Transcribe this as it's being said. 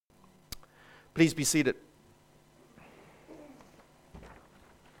Please be seated.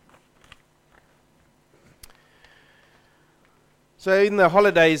 So in the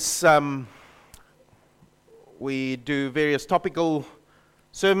holidays, we do various topical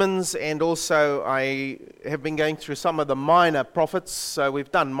sermons, and also I have been going through some of the minor prophets. So we've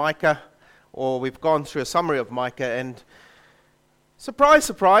done Micah, or we've gone through a summary of Micah, and surprise,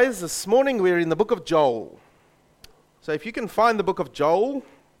 surprise, this morning we're in the book of Joel. So if you can find the book of Joel,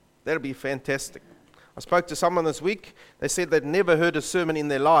 that'll be fantastic. I spoke to someone this week. They said they'd never heard a sermon in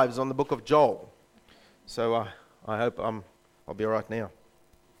their lives on the book of Joel. So I hope I'll be all right now.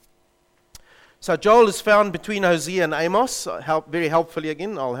 So Joel is found between Hosea and Amos. Very helpfully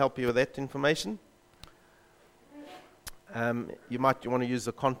again, I'll help you with that information. You might want to use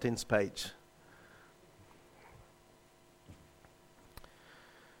the contents page.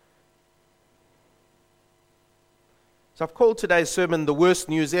 So I've called today's sermon The Worst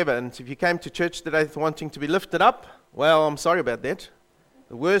News Ever, and if you came to church today wanting to be lifted up, well, I'm sorry about that.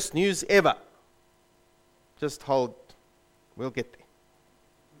 The worst news ever. Just hold, we'll get there.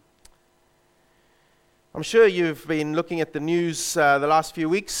 I'm sure you've been looking at the news the last few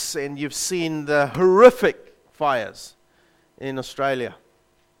weeks, and you've seen the horrific fires in Australia.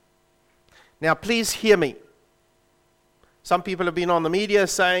 Now please hear me. Some people have been on the media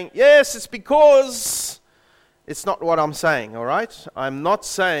saying, yes, it's because... It's not what I'm saying, all right? I'm not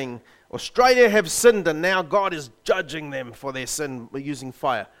saying Australia have sinned and now God is judging them for their sin using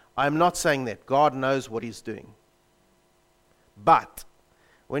fire. I'm not saying that. God knows what He's doing. But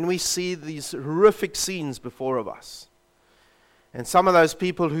when we see these horrific scenes before of us, and some of those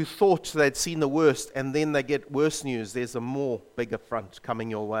people who thought they'd seen the worst, and then they get worse news, there's a more bigger front coming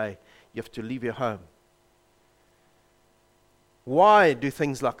your way. You have to leave your home. Why do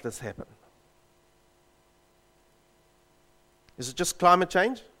things like this happen? Is it just climate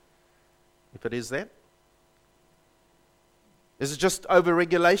change? If it is that. Is it just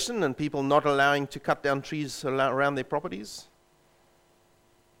over-regulation and people not allowing to cut down trees around their properties?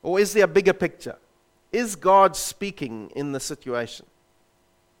 Or is there a bigger picture? Is God speaking in the situation?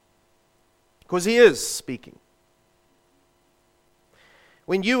 Because He is speaking.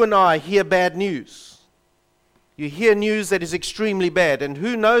 When you and I hear bad news, you hear news that is extremely bad, and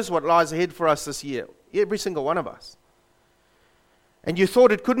who knows what lies ahead for us this year? Every single one of us. And you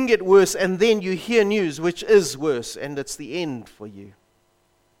thought it couldn't get worse, and then you hear news which is worse, and it's the end for you.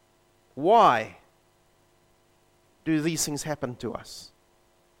 Why do these things happen to us?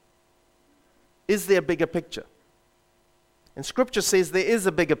 Is there a bigger picture? And Scripture says there is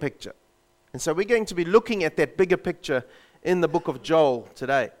a bigger picture. And so we're going to be looking at that bigger picture in the book of Joel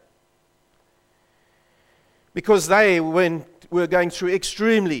today. Because they were going through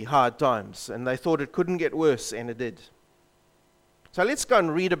extremely hard times, and they thought it couldn't get worse, and it did. So let's go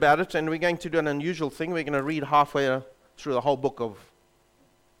and read about it, and we're going to do an unusual thing. We're going to read halfway through the whole book of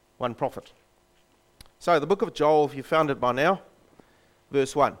one prophet. So the book of Joel, if you found it by now,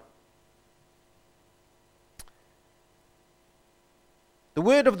 verse 1. The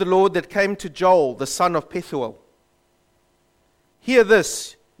word of the Lord that came to Joel, the son of Pethuel. Hear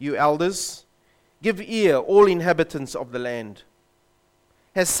this, you elders. Give ear, all inhabitants of the land.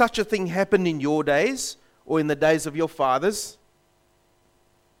 Has such a thing happened in your days, or in the days of your fathers?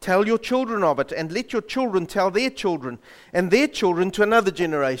 Tell your children of it, and let your children tell their children, and their children to another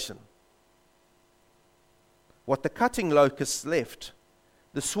generation. What the cutting locust left,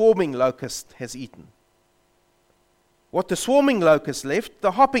 the swarming locust has eaten. What the swarming locust left,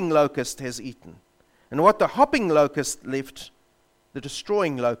 the hopping locust has eaten. And what the hopping locust left, the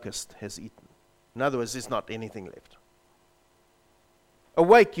destroying locust has eaten. In other words, there's not anything left.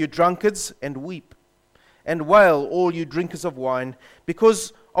 Awake, you drunkards, and weep, and wail, all you drinkers of wine,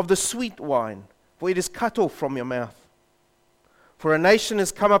 because of the sweet wine, for it is cut off from your mouth. For a nation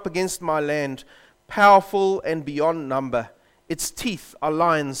has come up against my land, powerful and beyond number. Its teeth are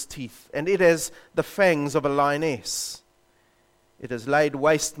lion's teeth, and it has the fangs of a lioness. It has laid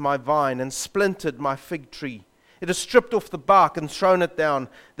waste my vine and splintered my fig tree. It has stripped off the bark and thrown it down.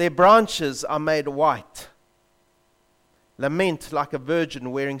 Their branches are made white. Lament like a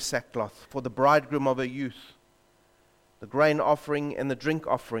virgin wearing sackcloth for the bridegroom of her youth. The grain offering and the drink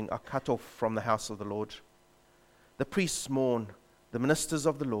offering are cut off from the house of the Lord. The priests mourn, the ministers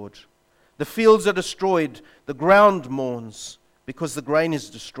of the Lord. The fields are destroyed, the ground mourns, because the grain is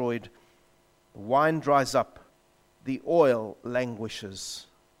destroyed. The wine dries up, the oil languishes.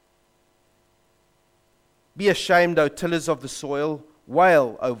 Be ashamed, O tillers of the soil.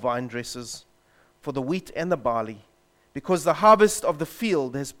 Wail, O vine dressers, for the wheat and the barley, because the harvest of the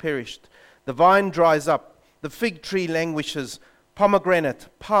field has perished. The vine dries up, the fig tree languishes, pomegranate,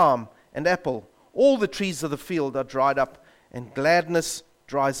 palm, and apple. All the trees of the field are dried up, and gladness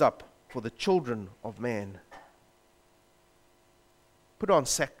dries up for the children of man. Put on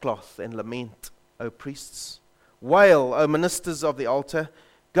sackcloth and lament, O priests. Wail, O ministers of the altar.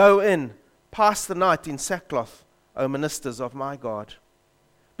 Go in, pass the night in sackcloth, O ministers of my God.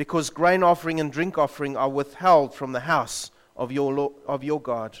 Because grain offering and drink offering are withheld from the house of your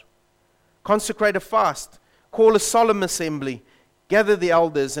God. Consecrate a fast, call a solemn assembly, gather the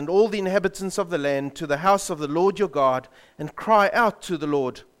elders and all the inhabitants of the land to the house of the Lord your God, and cry out to the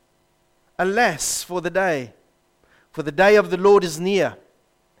Lord. Alas, for the day of the Lord is near,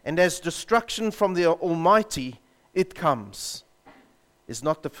 and as destruction from the Almighty it comes. Is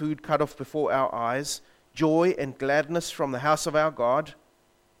not the food cut off before our eyes, joy and gladness from the house of our God?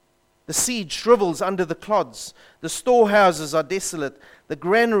 The seed shrivels under the clods, the storehouses are desolate, the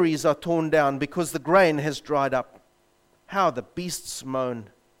granaries are torn down because the grain has dried up. How the beasts moan.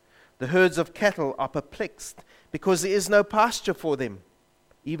 The herds of cattle are perplexed because there is no pasture for them.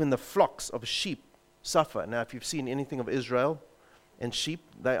 Even the flocks of sheep suffer. Now, if you've seen anything of Israel and sheep,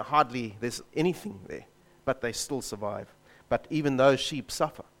 there's anything there, but they still survive. But even those sheep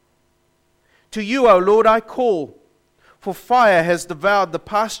suffer. To you, O Lord, I call, for fire has devoured the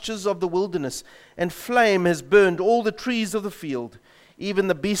pastures of the wilderness, and flame has burned all the trees of the field. Even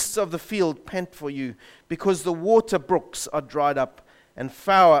the beasts of the field pant for you, because the water brooks are dried up, and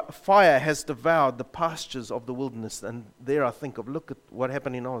fire has devoured the pastures of the wilderness. And there I think of, look at what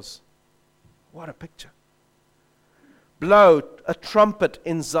happened in Oz. What a picture. Blow a trumpet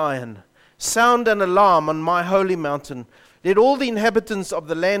in Zion. Sound an alarm on my holy mountain. Let all the inhabitants of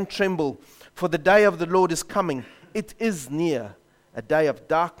the land tremble, for the day of the Lord is coming. It is near, a day of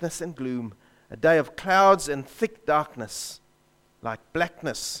darkness and gloom, a day of clouds and thick darkness. Like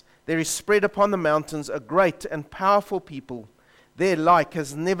blackness, there is spread upon the mountains a great and powerful people. Their like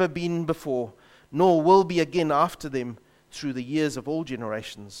has never been before, nor will be again after them through the years of all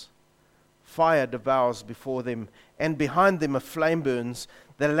generations. Fire devours before them, and behind them a flame burns.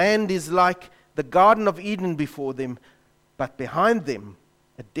 The land is like the Garden of Eden before them, but behind them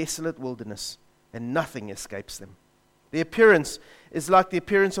a desolate wilderness, and nothing escapes them. Their appearance is like the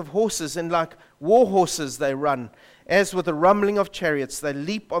appearance of horses, and like war horses they run. As with the rumbling of chariots, they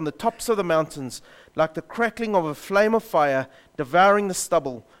leap on the tops of the mountains, like the crackling of a flame of fire, devouring the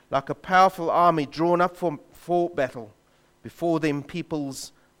stubble, like a powerful army drawn up for battle. Before them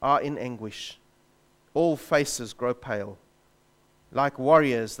peoples are in anguish. All faces grow pale. Like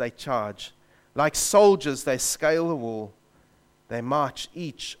warriors they charge. Like soldiers they scale the wall. They march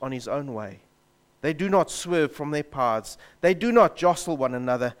each on his own way. They do not swerve from their paths. They do not jostle one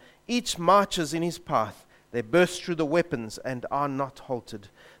another. Each marches in his path. They burst through the weapons and are not halted.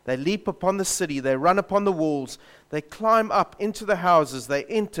 They leap upon the city. They run upon the walls. They climb up into the houses. They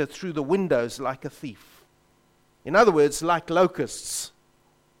enter through the windows like a thief. In other words, like locusts.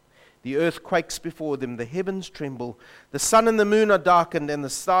 The earth quakes before them. The heavens tremble. The sun and the moon are darkened, and the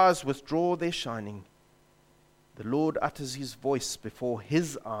stars withdraw their shining. The Lord utters his voice before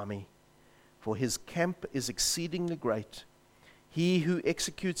his army, for his camp is exceedingly great. He who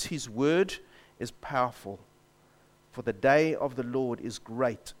executes his word is powerful, for the day of the Lord is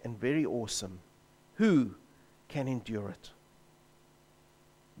great and very awesome. Who can endure it?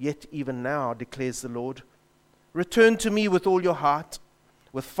 Yet even now, declares the Lord, return to me with all your heart,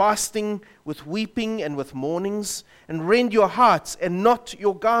 with fasting, with weeping, and with mournings, and rend your hearts and not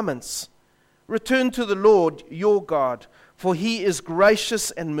your garments. Return to the Lord your God, for he is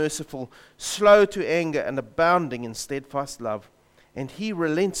gracious and merciful, slow to anger and abounding in steadfast love, and he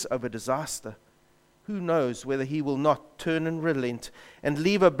relents over disaster. Who knows whether he will not turn and relent and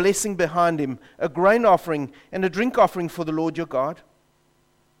leave a blessing behind him, a grain offering and a drink offering for the Lord your God?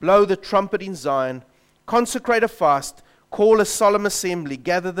 Blow the trumpet in Zion, consecrate a fast, call a solemn assembly,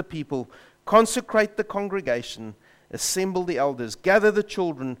 gather the people, consecrate the congregation, assemble the elders, gather the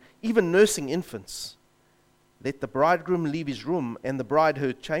children, even nursing infants. Let the bridegroom leave his room and the bride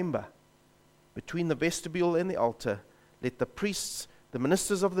her chamber. Between the vestibule and the altar, let the priests, the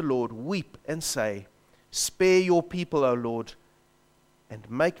ministers of the Lord, weep and say, spare your people, O Lord, and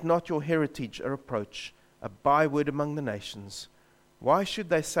make not your heritage a reproach, a byword among the nations. Why should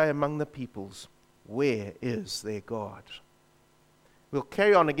they say among the peoples, where is their God? We'll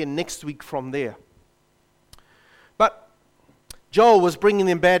carry on again next week from there. But Joel was bringing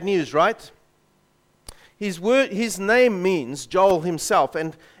them bad news, right? His name means, Joel himself,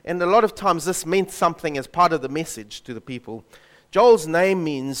 and a lot of times this meant something as part of the message to the people. Joel's name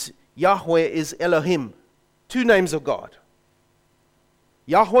means Yahweh is Elohim, two names of God.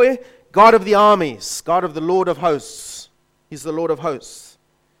 Yahweh, God of the armies, God of the Lord of hosts. He's the Lord of hosts.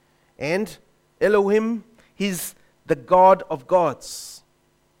 And Elohim, He's the God of gods.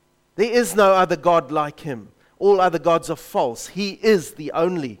 There is no other God like Him. All other gods are false. He is the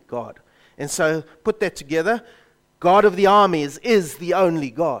only God. And so put that together. God of the armies is the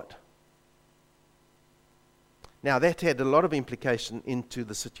only God. Now that had a lot of implication into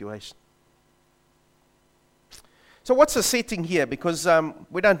the situation. So what's the setting here? Because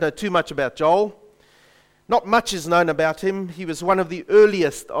we don't know too much about Joel. Not much is known about him. He was one of the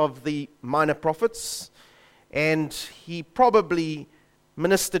earliest of the minor prophets. And he probably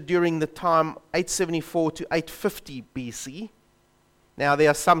ministered during the time 874 to 850 BC. Now, there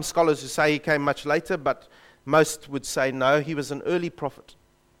are some scholars who say he came much later, but most would say no, he was an early prophet.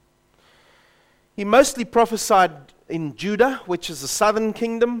 He mostly prophesied in Judah, which is the southern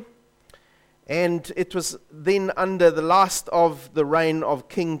kingdom, and it was then under the last of the reign of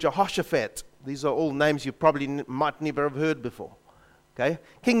King Jehoshaphat. These are all names you probably might never have heard before. Okay?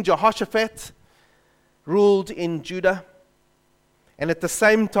 King Jehoshaphat ruled in Judah. And at the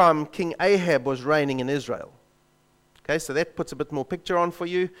same time, King Ahab was reigning in Israel. Okay, so that puts a bit more picture on for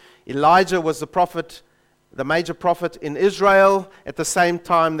you. Elijah was the prophet, the major prophet in Israel, at the same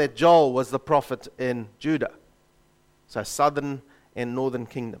time that Joel was the prophet in Judah. So southern and northern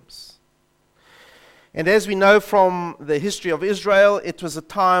kingdoms. And as we know from the history of Israel, it was a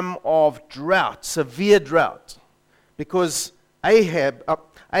time of drought, severe drought, because Ahab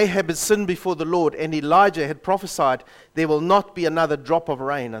had sinned before the Lord, and Elijah had prophesied, there will not be another drop of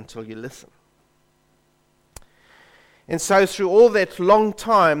rain until you listen. And so through all that long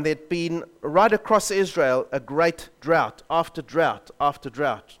time, there'd been right across Israel a great drought after drought after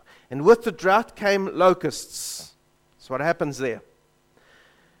drought. And with the drought came locusts. That's what happens there.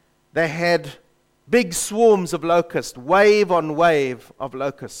 They had big swarms of locusts, wave on wave of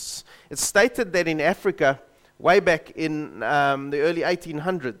locusts. It's stated that in Africa, way back in the early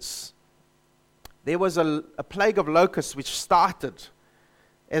 1800s, there was a plague of locusts which started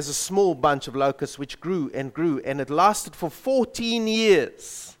as a small bunch of locusts which grew, and it lasted for 14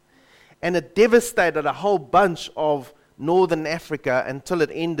 years. And it devastated a whole bunch of northern Africa until it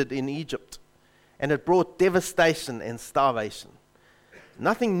ended in Egypt. And it brought devastation and starvation.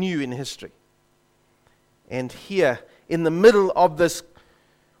 Nothing new in history. And here, in the middle of this,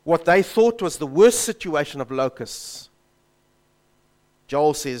 what they thought was the worst situation of locusts,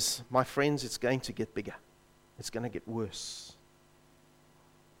 Joel says, my friends, it's going to get bigger. It's going to get worse.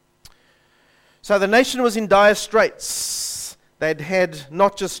 So the nation was in dire straits. They'd had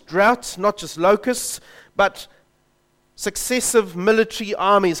not just drought, not just locusts, but successive military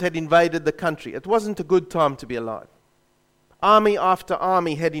armies had invaded the country. It wasn't a good time to be alive. Army after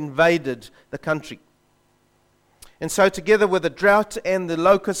army had invaded the country. And so together with the drought and the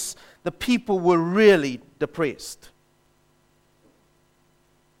locusts, the people were really depressed.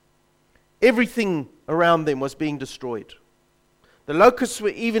 Everything around them was being destroyed. The locusts were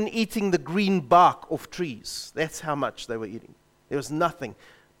even eating the green bark off trees. That's how much they were eating. There was nothing.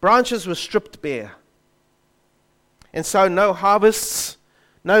 Branches were stripped bare. And so no harvests,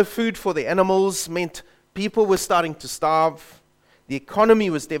 no food for the animals meant people were starting to starve. The economy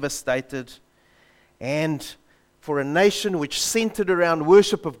was devastated. And for a nation which centered around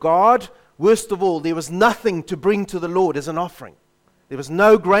worship of God, worst of all, there was nothing to bring to the Lord as an offering. There was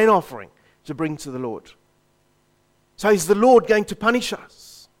no grain offering to bring to the Lord. So is the Lord going to punish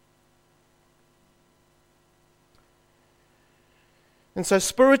us? And so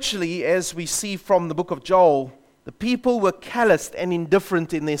spiritually, as we see from the book of Joel, the people were calloused and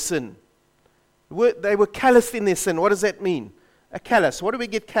indifferent in their sin. They were calloused in their sin. What does that mean? A callus. What do we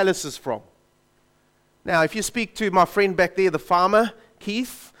get calluses from? Now, if you speak to my friend back there, the farmer,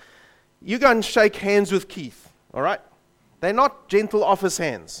 Keith, you go and shake hands with Keith, all right? They're not gentle office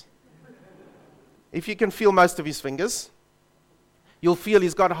hands. If you can feel most of his fingers, you'll feel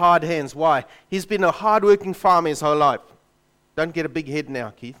he's got hard hands. Why? He's been a hard-working farmer his whole life. Don't get a big head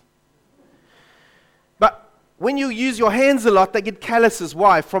now, Keith. But when you use your hands a lot, they get calluses.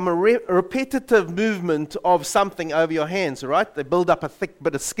 Why? From a repetitive movement of something over your hands, right? They build up a thick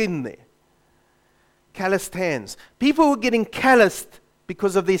bit of skin there. Calloused hands. People were getting calloused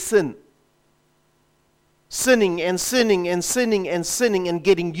because of their sin. Sinning and sinning and sinning and sinning and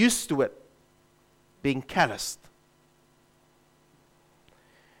getting used to it. Being calloused.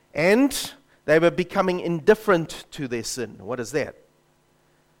 And they were becoming indifferent to their sin. What is that?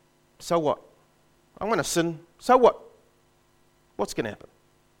 So what? I'm going to sin. So what? What's going to happen?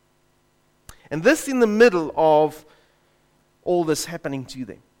 And this in the middle of all this happening to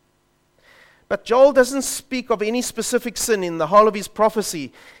them. But Joel doesn't speak of any specific sin in the whole of his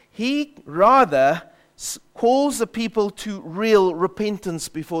prophecy. He rather calls the people to real repentance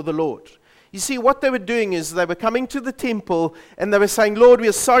before the Lord. You see, what they were doing is they were coming to the temple and they were saying, Lord, we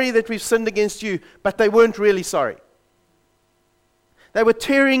are sorry that we've sinned against you, but they weren't really sorry. They were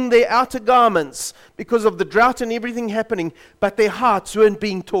tearing their outer garments because of the drought and everything happening, but their hearts weren't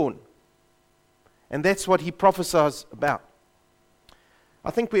being torn. And that's what he prophesies about.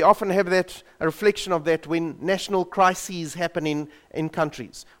 I think we often have a reflection of that when national crises happen in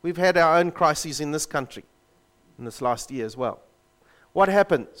countries. We've had our own crises in this country in this last year as well. What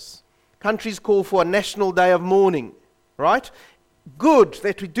happens? Countries call for a national day of mourning, right? Good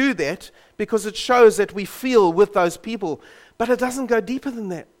that we do that because it shows that we feel with those people. But it doesn't go deeper than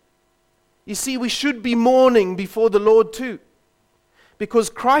that. You see, we should be mourning before the Lord too.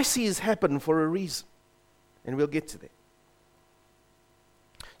 Because crises happen for a reason. And we'll get to that.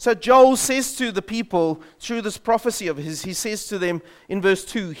 So Joel says to the people, through this prophecy of his, he says to them in verse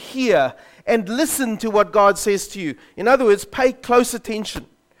 2, hear and listen to what God says to you. In other words, pay close attention.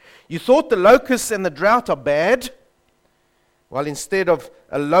 You thought the locusts and the drought are bad? Well, instead of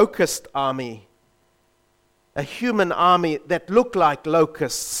a locust army, a human army that looked like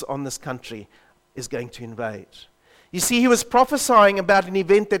locusts on this country is going to invade. You see, he was prophesying about an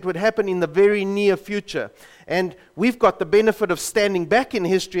event that would happen in the very near future. And we've got the benefit of standing back in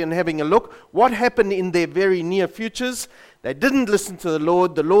history and having a look. What happened in their very near futures? They didn't listen to the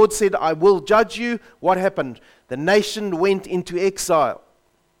Lord. The Lord said, I will judge you. What happened? The nation went into exile.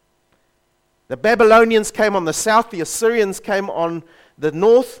 The Babylonians came on the south. The Assyrians came on the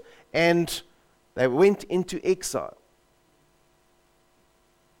north. And they went into exile.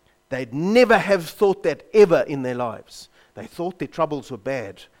 They'd never have thought that ever in their lives. They thought their troubles were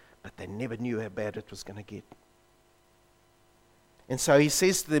bad, but they never knew how bad it was going to get. And so he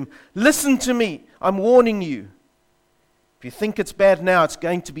says to them, listen to me, I'm warning you. If you think it's bad now, it's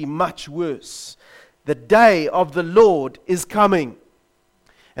going to be much worse. The day of the Lord is coming.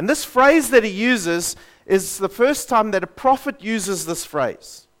 And this phrase that he uses is the first time that a prophet uses this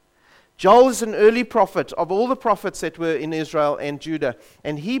phrase. Joel is an early prophet of all the prophets that were in Israel and Judah.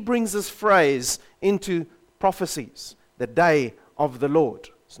 And he brings this phrase into prophecies, the day of the Lord.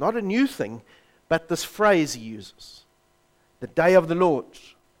 It's not a new thing, but this phrase he uses, the day of the Lord.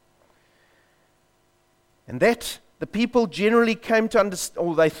 And that the people generally came to understand,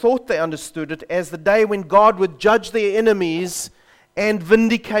 or they thought they understood it, as the day when God would judge their enemies and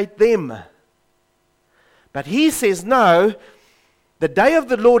vindicate them. But he says, no, the day of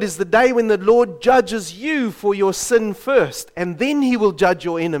the Lord is the day when the Lord judges you for your sin first, and then he will judge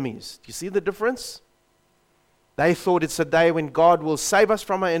your enemies. Do you see the difference? They thought it's a day when God will save us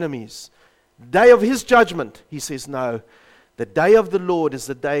from our enemies. The day of his judgment. He says, no, the day of the Lord is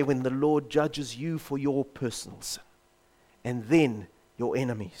the day when the Lord judges you for your personal sin, and then your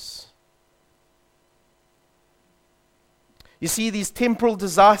enemies. You see, these temporal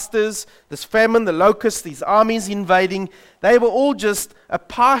disasters, this famine, the locusts, these armies invading, they were all just a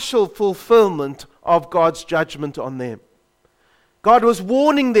partial fulfillment of God's judgment on them. God was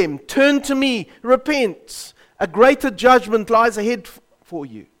warning them, turn to me, repent. A greater judgment lies ahead for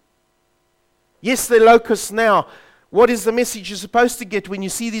you. Yes, they're locusts now. What is the message you're supposed to get when you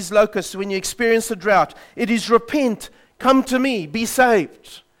see these locusts, when you experience a drought? It is repent, come to me, be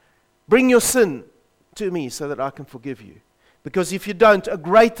saved. Bring your sin to me so that I can forgive you. Because if you don't, a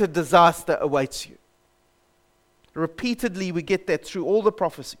greater disaster awaits you. Repeatedly, we get that through all the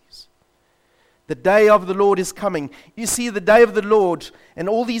prophecies. The day of the Lord is coming. You see, the day of the Lord and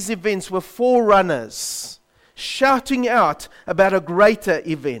all these events were forerunners, shouting out about a greater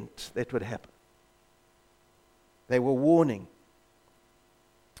event that would happen. They were warning.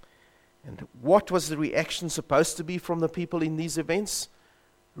 And what was the reaction supposed to be from the people in these events?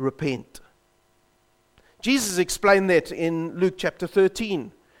 Repent. Jesus explained that in Luke chapter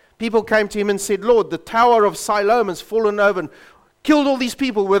 13. People came to him and said, Lord, the tower of Siloam has fallen over and killed all these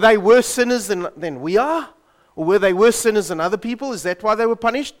people. Were they worse sinners than we are? Or were they worse sinners than other people? Is that why they were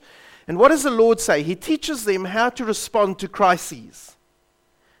punished? And what does the Lord say? He teaches them how to respond to crises.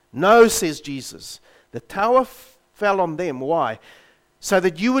 No, says Jesus. The tower fell on them. Why? So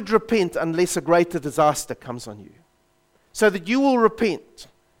that you would repent unless a greater disaster comes on you. So that you will repent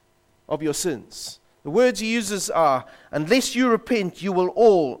of your sins. The words he uses are, unless you repent, you will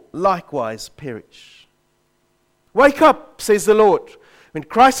all likewise perish. Wake up, says the Lord. When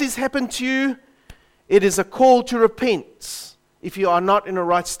crises happen to you, it is a call to repent if you are not in a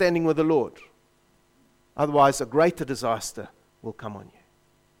right standing with the Lord. Otherwise, a greater disaster will come on you.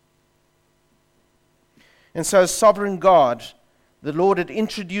 And so, as sovereign God, the Lord had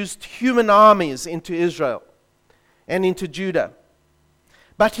introduced human armies into Israel and into Judah.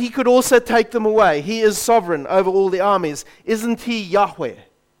 But he could also take them away. He is sovereign over all the armies. Isn't he Yahweh,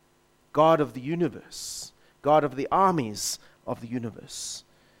 God of the universe, God of the armies of the universe?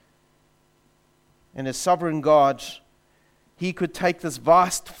 And as sovereign God, he could take this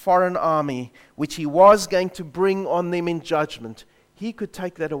vast foreign army, which he was going to bring on them in judgment. He could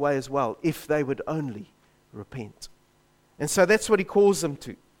take that away as well, if they would only repent. And so that's what he calls them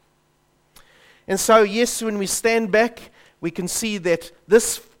to. And so, yes, when we stand back, we can see that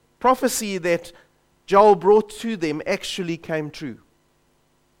this prophecy that Joel brought to them actually came true.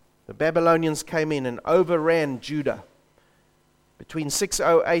 The Babylonians came in and overran Judah. Between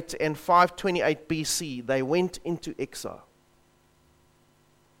 608 and 528 BC, they went into exile.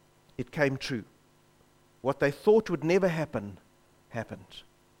 It came true. What they thought would never happen, happened.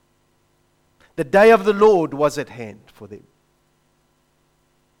 The day of the Lord was at hand for them.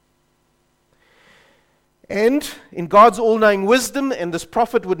 And in God's all-knowing wisdom, and this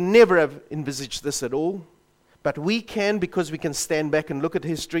prophet would never have envisaged this at all, but we can, because we can stand back and look at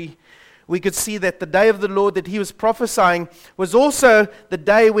history, we could see that the day of the Lord that he was prophesying was also the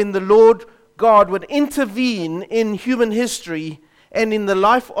day when the Lord God would intervene in human history and in the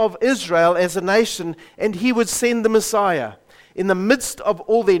life of Israel as a nation, and he would send the Messiah. In the midst of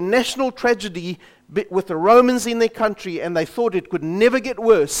all their national tragedy with the Romans in their country, and they thought it could never get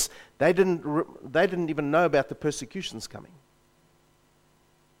worse, they didn't even know about the persecutions coming.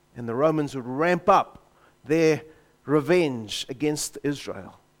 And the Romans would ramp up their revenge against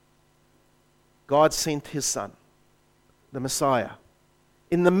Israel. God sent his Son, the Messiah.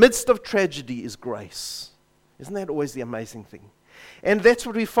 In the midst of tragedy is grace. Isn't that always the amazing thing? And that's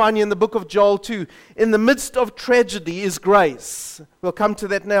what we find in the book of Joel too. In the midst of tragedy is grace. We'll come to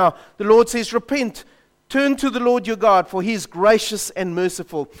that now. The Lord says, repent, turn to the Lord your God, for he is gracious and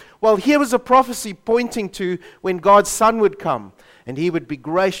merciful. Well, here was a prophecy pointing to when God's Son would come, and he would be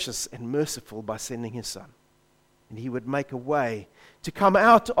gracious and merciful by sending his Son. And he would make a way to come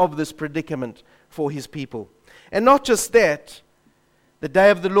out of this predicament for his people. And not just that, the day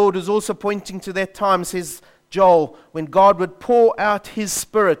of the Lord is also pointing to that time, says Joel, when God would pour out his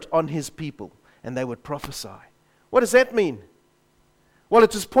Spirit on his people, and they would prophesy. What does that mean? Well,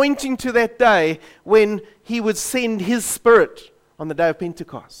 it is pointing to that day when he would send his Spirit on the day of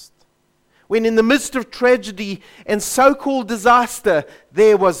Pentecost. When in the midst of tragedy and so-called disaster,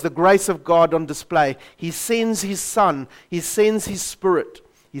 there was the grace of God on display. He sends his Son, he sends his Spirit,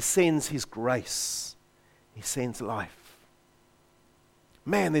 he sends his grace, he sends life.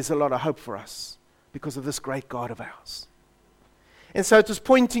 Man, there's a lot of hope for us because of this great God of ours. And so it was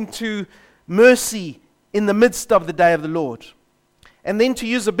pointing to mercy in the midst of the day of the Lord. And then, to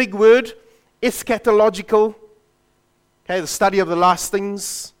use a big word, eschatological, okay, the study of the last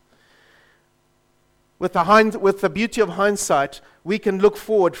things. With the beauty of hindsight, we can look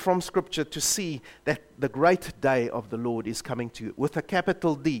forward from Scripture to see that the great day of the Lord is coming to you, with a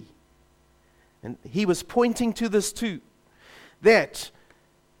capital D. And he was pointing to this too, that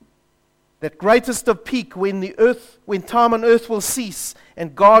greatest of peak when time on earth will cease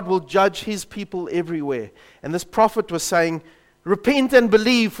and God will judge his people everywhere. And this prophet was saying, repent and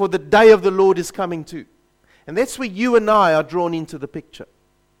believe, for the day of the Lord is coming too. And that's where you and I are drawn into the picture.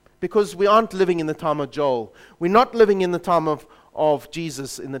 Because we aren't living in the time of Joel. We're not living in the time of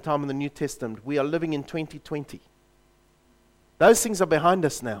Jesus, in the time of the New Testament. We are living in 2020. Those things are behind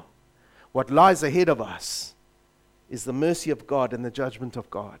us now. What lies ahead of us is the mercy of God and the judgment of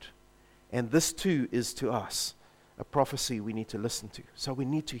God. And this too is to us a prophecy we need to listen to. So we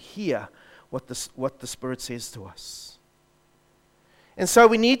need to hear what the Spirit says to us. And so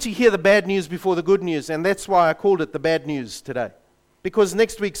we need to hear the bad news before the good news. And that's why I called it the bad news today. Because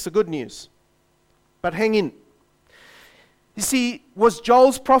next week's the good news. But hang in. You see, was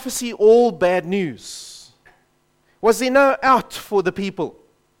Joel's prophecy all bad news? Was there no out for the people?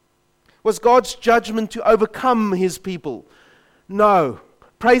 Was God's judgment to overcome his people? No.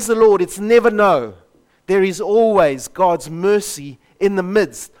 Praise the Lord, it's never no. There is always God's mercy in the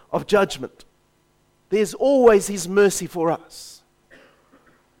midst of judgment. There's always his mercy for us.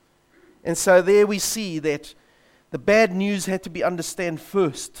 And so there we see that the bad news had to be understood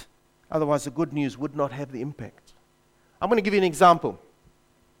first. Otherwise, the good news would not have the impact. I'm going to give you an example.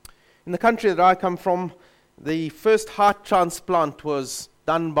 In the country that I come from, the first heart transplant was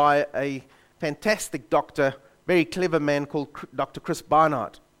done by a fantastic doctor, very clever man called Dr. Chris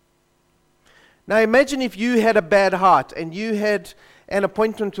Barnard. Now imagine if you had a bad heart and you had an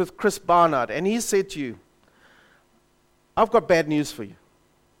appointment with Chris Barnard and he said to you, I've got bad news for you.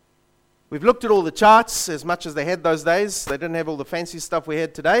 We've looked at all the charts as much as they had those days. They didn't have all the fancy stuff we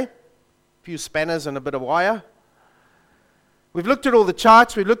had today. A few spanners and a bit of wire. We've looked at all the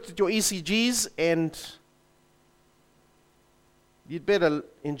charts, we've looked at your ECGs, and you'd better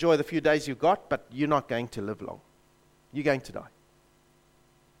enjoy the few days you've got, but you're not going to live long. You're going to die.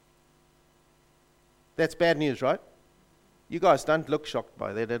 That's bad news, right? You guys don't look shocked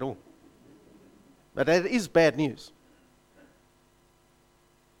by that at all. But that is bad news.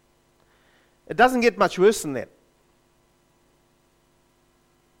 It doesn't get much worse than that.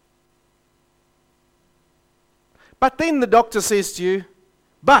 But then the doctor says to you,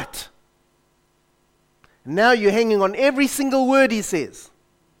 but. Now you're hanging on every single word he says.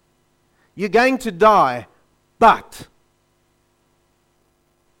 You're going to die, but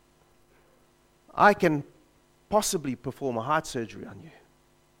I can possibly perform a heart surgery on you,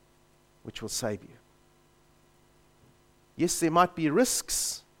 which will save you. Yes, there might be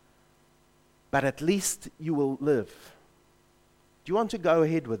risks, but at least you will live. Do you want to go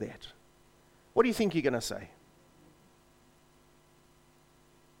ahead with that? What do you think you're going to say?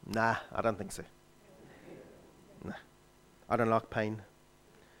 Nah, I don't think so. Nah, I don't like pain.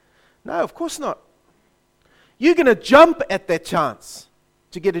 No, of course not. You're going to jump at that chance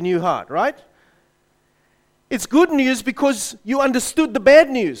to get a new heart, right? It's good news because you understood the bad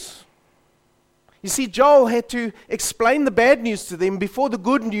news. You see, Joel had to explain the bad news to them before the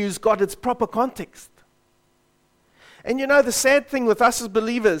good news got its proper context. And you know, the sad thing with us as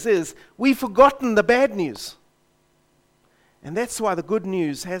believers is we've forgotten the bad news. And that's why the good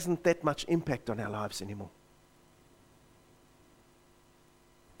news hasn't that much impact on our lives anymore.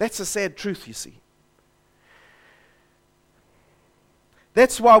 That's a sad truth, you see.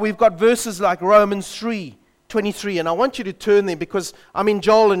 That's why we've got verses like Romans 3:23, and I want you to turn there because I'm in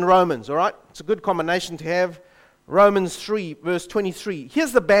Joel and Romans, all right? It's a good combination to have. Romans 3, verse 23.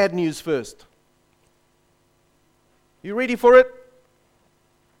 Here's the bad news first. You ready for it?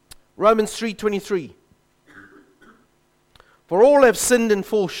 Romans 3:23. For all have sinned and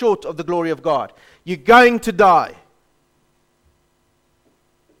fall short of the glory of God. You're going to die.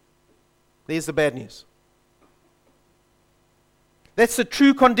 There's the bad news. That's the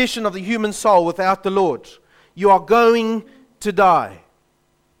true condition of the human soul without the Lord. You are going to die.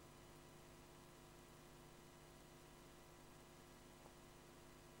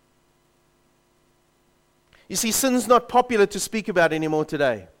 You see, sin's not popular to speak about anymore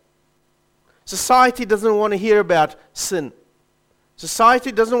today. Society doesn't want to hear about sin.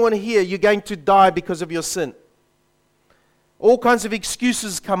 Society doesn't want to hear you're going to die because of your sin. All kinds of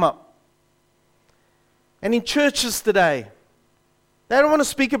excuses come up. And in churches today, they don't want to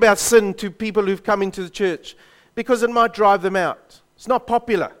speak about sin to people who've come into the church because it might drive them out. It's not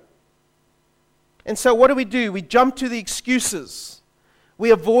popular. And so what do? We jump to the excuses. We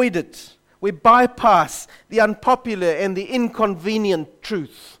avoid it. We bypass the unpopular and the inconvenient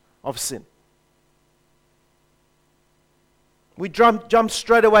truth of sin. We jump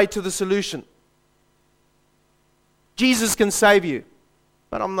straight away to the solution. Jesus can save you.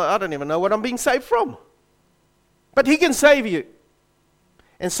 But I don't even know what I'm being saved from. But He can save you.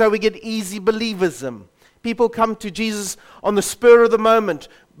 And so we get easy believism. People come to Jesus on the spur of the moment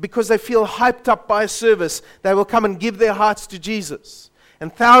because they feel hyped up by a service. They will come and give their hearts to Jesus.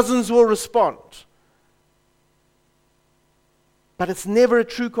 And thousands will respond. But it's never a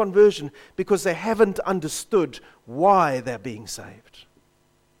true conversion because they haven't understood why they're being saved.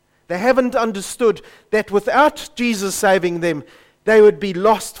 They haven't understood that without Jesus saving them, they would be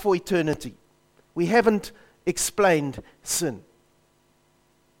lost for eternity. We haven't explained sin.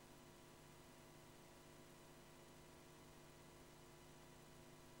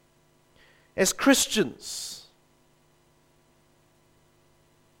 As Christians,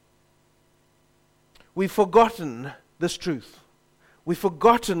 we've forgotten this truth. We've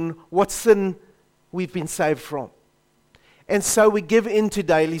forgotten what sin we've been saved from. And so we give in to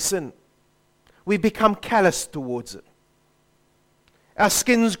daily sin. We become callous towards it. Our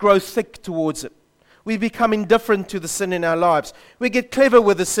skins grow thick towards it. We become indifferent to the sin in our lives. We get clever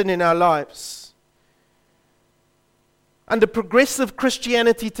with the sin in our lives. Under progressive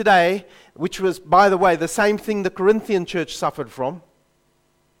Christianity today, which was, by the way, the same thing the Corinthian church suffered from,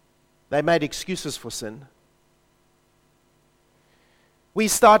 they made excuses for sin. We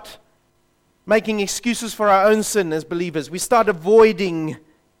start making excuses for our own sin as believers. We start avoiding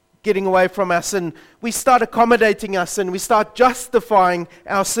getting away from our sin. We start accommodating our sin. We start justifying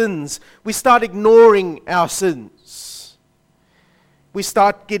our sins. We start ignoring our sins. We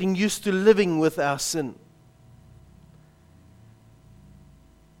start getting used to living with our sin.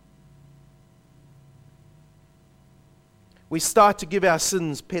 We start to give our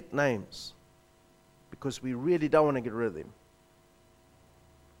sins pet names because we really don't want to get rid of them.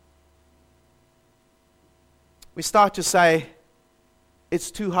 We start to say, it's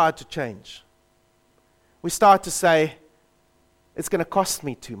too hard to change. We start to say, it's going to cost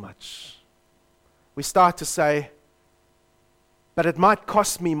me too much. We start to say, but it might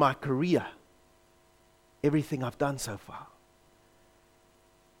cost me my career, everything I've done so far.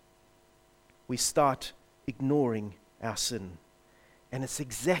 We start ignoring our sin. And it's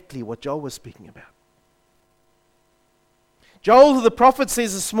exactly what Joel was speaking about. Joel, the prophet,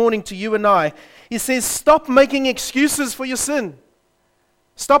 says this morning to you and I, he says, stop making excuses for your sin.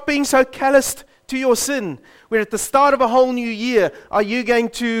 Stop being so calloused to your sin. Where at the start of a whole new year, are you going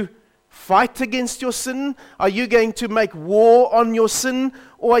to fight against your sin? Are you going to make war on your sin?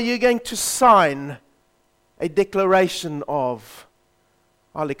 Or are you going to sign a declaration of,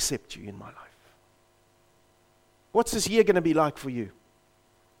 I'll accept you in my life? What's this year going to be like for you?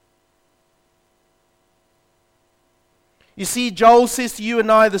 You see, Joel says to you and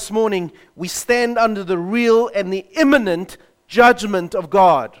I this morning, we stand under the real and the imminent judgment of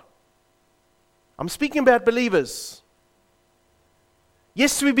God. I'm speaking about believers.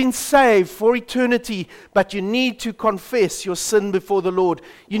 Yes, we've been saved for eternity, but you need to confess your sin before the Lord.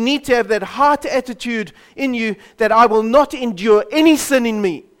 You need to have that heart attitude in you that I will not endure any sin in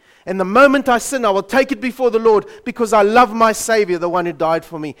me. And the moment I sin, I will take it before the Lord because I love my Savior, the one who died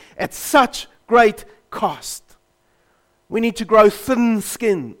for me, at such great cost. We need to grow thin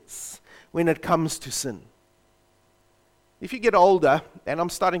skins when it comes to sin. If you get older, and I'm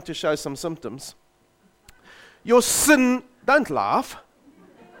starting to show some symptoms, your sin, don't laugh,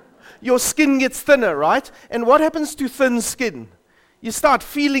 your skin gets thinner, right? And what happens to thin skin? You start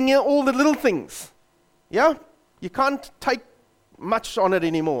feeling all the little things. Yeah? You can't take much on it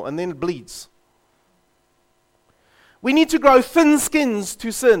anymore, and then it bleeds. We need to grow thin skins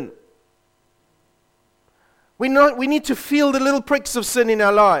to sin. We need to feel the little pricks of sin in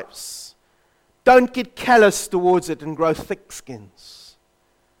our lives. Don't get callous towards it and grow thick skins.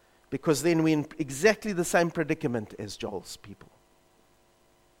 Because then we're in exactly the same predicament as Joel's people.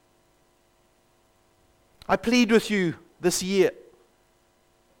 I plead with you this year,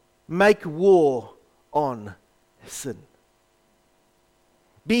 make war on sin.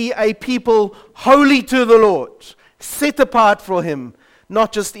 Be a people holy to the Lord, set apart for Him,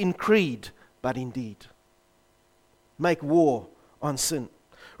 not just in creed, but in deed. Make war on sin.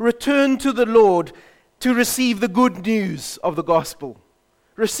 Return to the Lord to receive the good news of the gospel.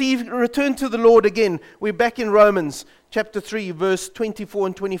 Return to the Lord again. We're back in Romans chapter 3, verse 24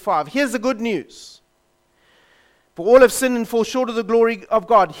 and 25. Here's the good news. For all have sinned and fall short of the glory of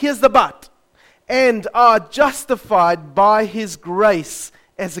God. Here's the but. And are justified by His grace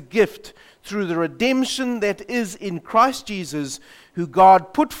as a gift through the redemption that is in Christ Jesus, who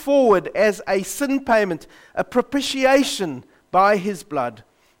God put forward as a sin payment, a propitiation by His blood,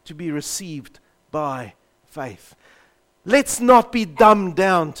 to be received by faith. Let's not be dumbed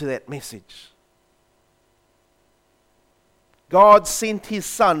down to that message. God sent His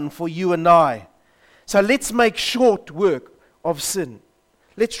Son for you and I. So let's make short work of sin.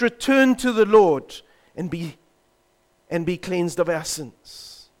 Let's return to the Lord and be cleansed of our sins.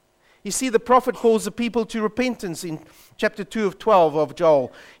 You see, the prophet calls the people to repentance in chapter 2 of 12 of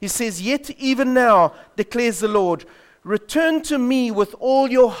Joel. He says, yet even now, declares the Lord, return to me with all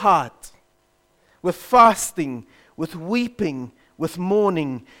your heart, with fasting, with weeping, with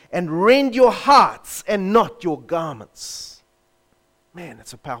mourning, and rend your hearts and not your garments. Man,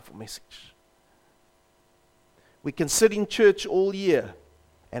 that's a powerful message. We can sit in church all year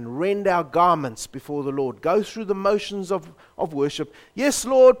and rend our garments before the Lord. Go through the motions of worship. Yes,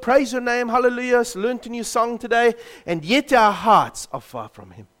 Lord, praise your name, hallelujah, learned a new song today, and yet our hearts are far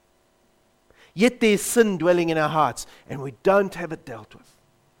from Him. Yet there's sin dwelling in our hearts, and we don't have it dealt with.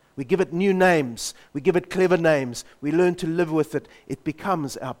 We give it new names. We give it clever names. We learn to live with it. It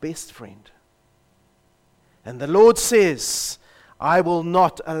becomes our best friend. And the Lord says, I will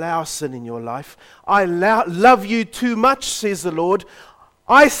not allow sin in your life. I love you too much, says the Lord.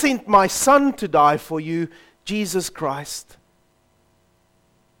 I sent my Son to die for you, Jesus Christ.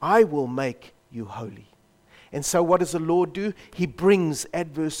 I will make you holy. And so what does the Lord do? He brings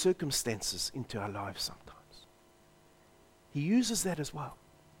adverse circumstances into our lives sometimes. He uses that as well,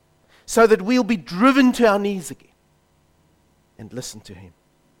 so that we'll be driven to our knees again and listen to Him.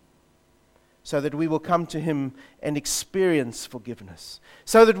 So that we will come to Him and experience forgiveness.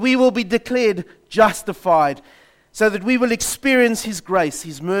 So that we will be declared justified. So that we will experience His grace,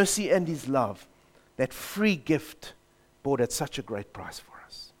 His mercy, and His love. That free gift bought at such a great price for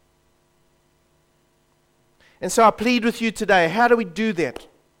us. And so I plead with you today, how do we do that?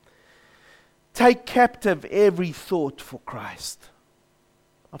 Take captive every thought for Christ.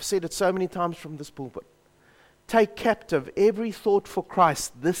 I've said it so many times from this pulpit. take captive every thought for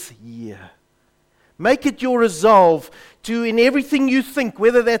Christ this year. Make it your resolve to, in everything you think,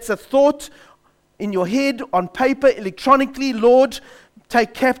 whether that's a thought in your head, on paper, electronically, Lord,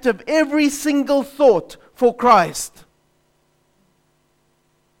 take captive every single thought for Christ.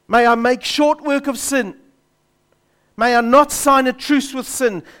 May I make short work of sin. May I not sign a truce with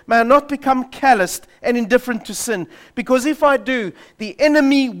sin. May I not become calloused and indifferent to sin. Because if I do, the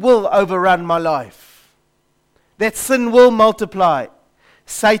enemy will overrun my life. That sin will multiply.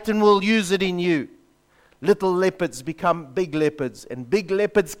 Satan will use it in you. Little leopards become big leopards, and big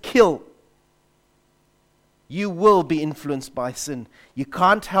leopards kill. You will be influenced by sin. You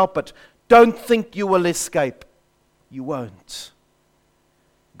can't help it. Don't think you will escape. You won't.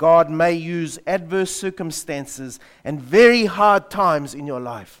 God may use adverse circumstances and very hard times in your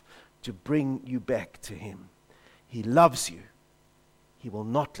life to bring you back to Him. He loves you. He will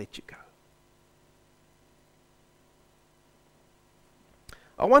not let you go.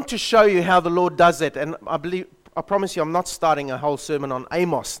 I want to show you how the Lord does it, and I promise you I'm not starting a whole sermon on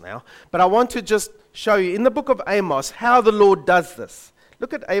Amos now, but I want to just show you in the book of Amos how the Lord does this.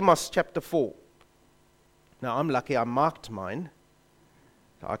 Look at Amos chapter 4. Now I'm lucky I marked mine.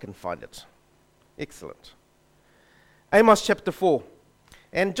 I can find it. Excellent. Amos chapter 4.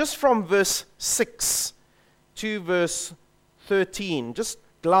 And just from verse 6 to verse 13, just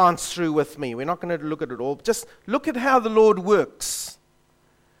glance through with me. We're not going to look at it all. Just look at how the Lord works.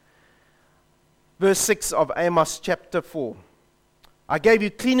 Verse 6 of Amos chapter 4. I gave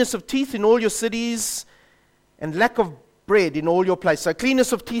you cleanness of teeth in all your cities and lack of bread in all your places. So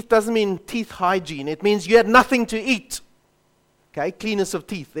cleanness of teeth doesn't mean teeth hygiene. It means you had nothing to eat. Okay, cleanness of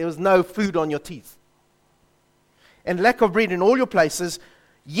teeth. There was no food on your teeth. And lack of bread in all your places,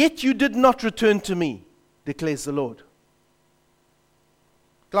 yet you did not return to me, declares the Lord.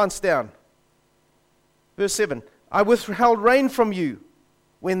 Glance down. Verse 7. I withheld rain from you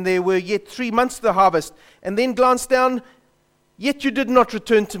when there were yet 3 months to the harvest. And then glance down. Yet you did not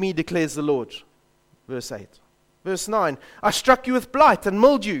return to me, declares the Lord. Verse 8. Verse 9. I struck you with blight and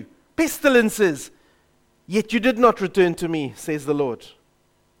mildew, pestilences. Yet you did not return to me, says the Lord.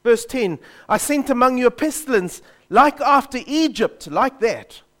 Verse 10, I sent among you a pestilence like after Egypt, like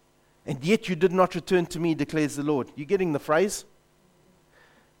that. And yet you did not return to me, declares the Lord. You getting the phrase?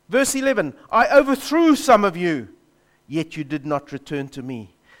 Verse 11, I overthrew some of you, yet you did not return to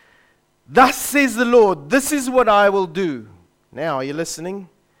me. Thus says the Lord, this is what I will do. Now, are you listening?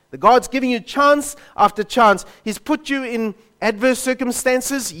 The God's giving you chance after chance. He's put you in adverse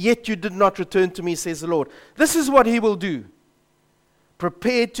circumstances, yet you did not return to me, says the Lord. This is what He will do.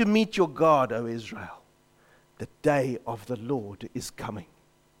 Prepare to meet your God, O Israel. The day of the Lord is coming.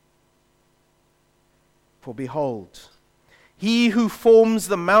 For behold, He who forms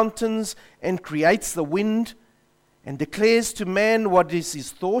the mountains and creates the wind and declares to man what is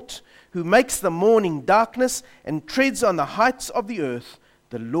his thought, who makes the morning darkness and treads on the heights of the earth,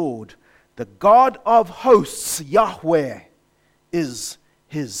 the Lord, the God of hosts, Yahweh, is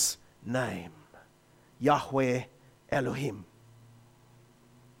His name. Yahweh Elohim.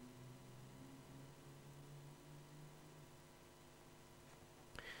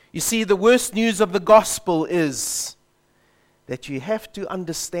 You see, the worst news of the gospel is that you have to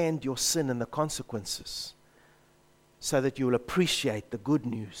understand your sin and the consequences so that you will appreciate the good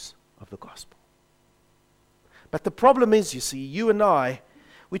news of the gospel. But the problem is, you see, you and I,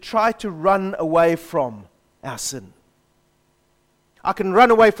 we try to run away from our sin. I can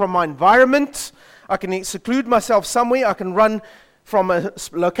run away from my environment. I can seclude myself somewhere. I can run from a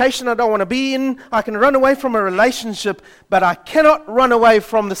location I don't want to be in. I can run away from a relationship, but I cannot run away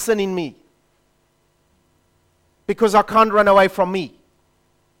from the sin in me. Because I can't run away from me.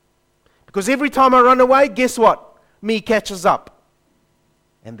 Because every time I run away, guess what? Me catches up.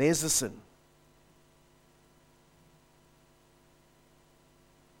 And there's the sin.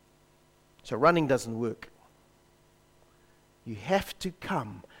 So running doesn't work. You have to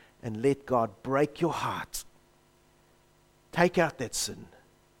come and let God break your heart. Take out that sin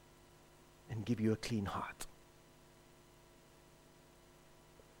and give you a clean heart.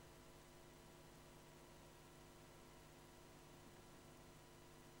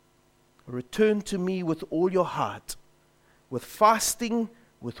 Return to me with all your heart, with fasting,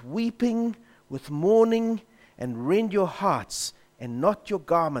 with weeping, with mourning, and rend your hearts and not your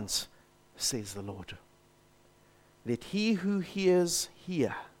garments, says the Lord. Let he who hears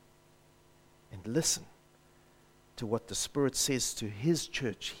hear and listen to what the Spirit says to His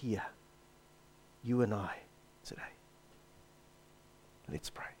church here, you and I today. Let's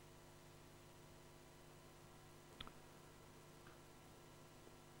pray.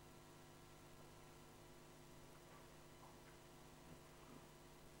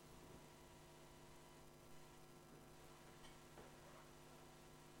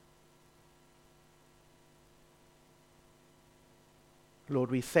 Lord,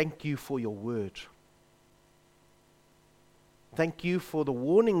 we thank you for your word. Thank you for the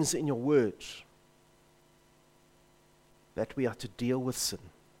warnings in your word that we are to deal with sin.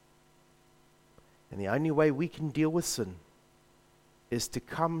 And the only way we can deal with sin is to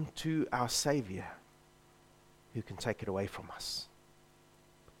come to our Savior who can take it away from us.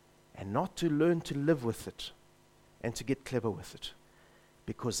 And not to learn to live with it and to get clever with it,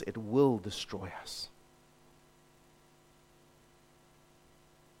 because it will destroy us.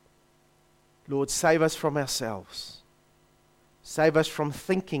 Lord, save us from ourselves. Save us from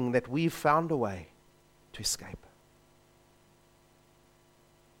thinking that we've found a way to escape.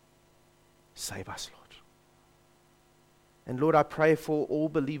 Save us, Lord. And Lord, I pray for all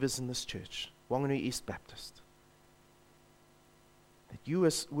believers in this church, Wanganui East Baptist, that you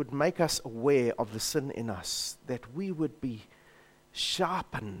would make us aware of the sin in us, that we would be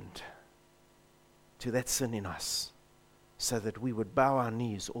sharpened to that sin in us, so that we would bow our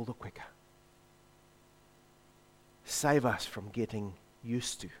knees all the quicker. Save us from getting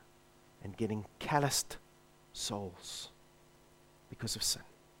used to and getting calloused souls because of sin.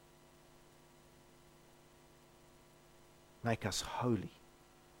 Make us holy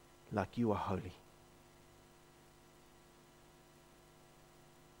like you are holy.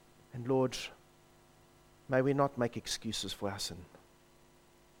 And Lord, may we not make excuses for our sin.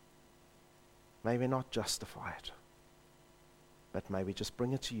 May we not justify it, but may we just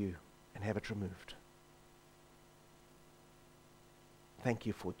bring it to you and have it removed. Thank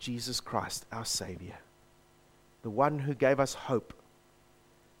you for Jesus Christ, our Savior, the one who gave us hope,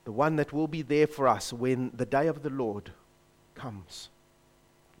 the one that will be there for us when the day of the Lord comes,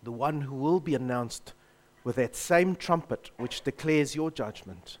 the one who will be announced with that same trumpet which declares your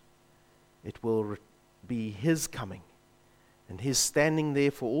judgment. It will be his coming and his standing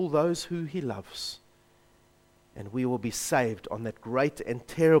there for all those who he loves, and we will be saved on that great and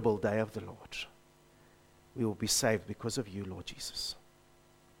terrible day of the Lord. We will be saved because of you, Lord Jesus.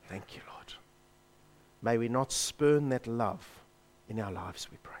 Thank you, Lord. May we not spurn that love in our lives,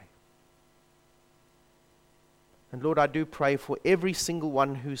 we pray. And Lord, I do pray for every single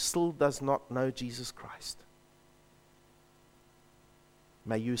one who still does not know Jesus Christ.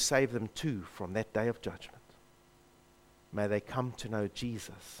 May you save them too from that day of judgment. May they come to know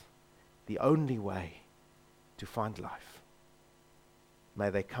Jesus, the only way to find life. May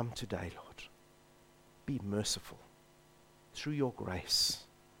they come today, Lord. Be merciful through your grace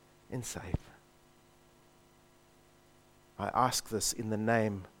and save. I ask this in the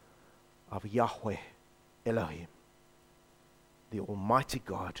name of Yahweh Elohim, the Almighty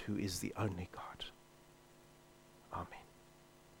God who is the only God.